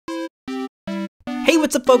Hey,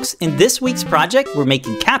 what's up folks? In this week's project, we're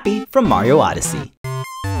making Cappy from Mario Odyssey.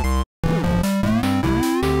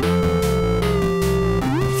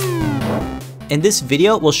 In this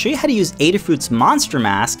video, we'll show you how to use Adafruit's Monster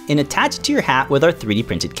Mask and attach it to your hat with our 3D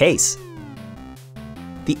printed case.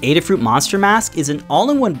 The Adafruit Monster Mask is an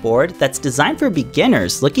all-in-one board that's designed for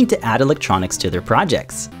beginners looking to add electronics to their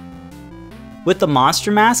projects. With the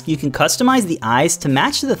Monster Mask, you can customize the eyes to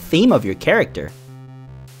match the theme of your character.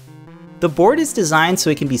 The board is designed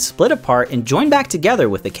so it can be split apart and joined back together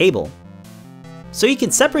with a cable. So you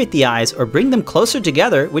can separate the eyes or bring them closer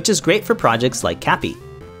together, which is great for projects like Cappy.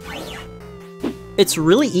 It's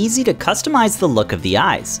really easy to customize the look of the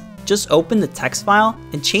eyes. Just open the text file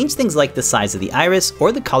and change things like the size of the iris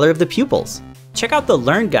or the color of the pupils. Check out the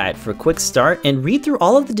Learn Guide for a quick start and read through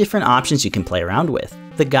all of the different options you can play around with.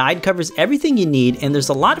 The guide covers everything you need and there's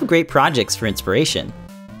a lot of great projects for inspiration.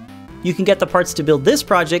 You can get the parts to build this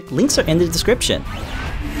project, links are in the description.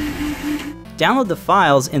 Download the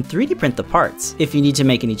files and 3D print the parts. If you need to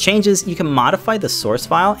make any changes, you can modify the source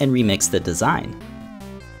file and remix the design.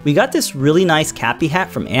 We got this really nice Cappy hat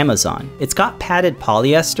from Amazon. It's got padded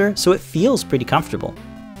polyester, so it feels pretty comfortable.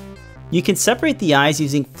 You can separate the eyes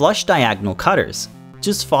using flush diagonal cutters.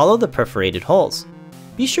 Just follow the perforated holes.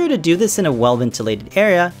 Be sure to do this in a well-ventilated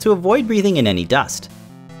area to avoid breathing in any dust.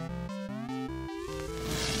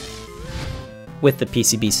 With the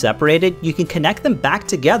PCB separated, you can connect them back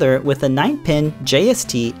together with a 9-pin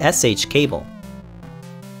JST-SH cable.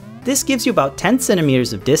 This gives you about 10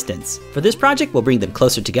 centimeters of distance. For this project, we'll bring them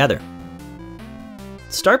closer together.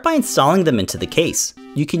 Start by installing them into the case.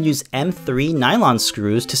 You can use M3 nylon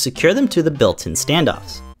screws to secure them to the built-in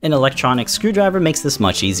standoffs. An electronic screwdriver makes this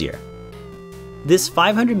much easier. This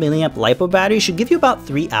 500 mAh LiPo battery should give you about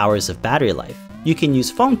 3 hours of battery life. You can use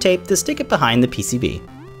foam tape to stick it behind the PCB.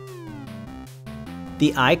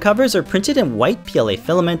 The eye covers are printed in white PLA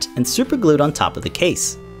filament and superglued on top of the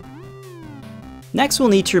case. Next, we'll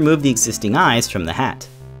need to remove the existing eyes from the hat.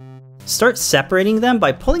 Start separating them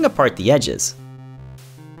by pulling apart the edges.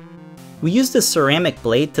 We used a ceramic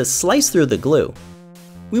blade to slice through the glue.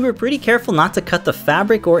 We were pretty careful not to cut the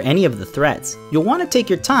fabric or any of the threads. You'll want to take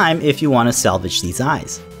your time if you want to salvage these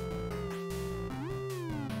eyes.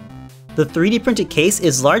 The 3D printed case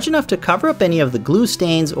is large enough to cover up any of the glue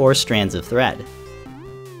stains or strands of thread.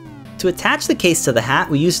 To attach the case to the hat,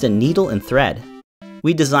 we used a needle and thread.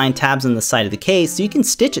 We designed tabs on the side of the case so you can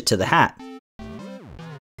stitch it to the hat.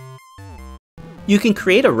 You can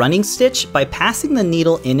create a running stitch by passing the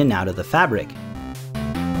needle in and out of the fabric.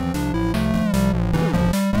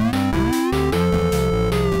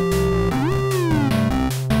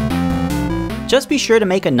 Just be sure to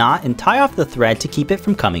make a knot and tie off the thread to keep it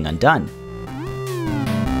from coming undone.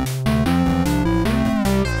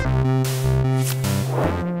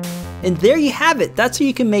 And there you have it, that's how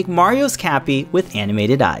you can make Mario's Cappy with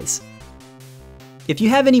animated eyes. If you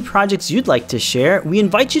have any projects you'd like to share, we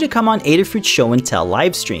invite you to come on Adafruit's Show and Tell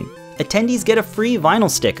livestream. Attendees get a free vinyl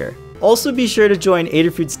sticker. Also be sure to join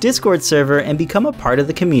Adafruit's Discord server and become a part of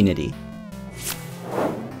the community.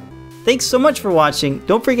 Thanks so much for watching,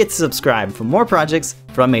 don't forget to subscribe for more projects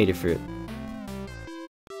from Adafruit.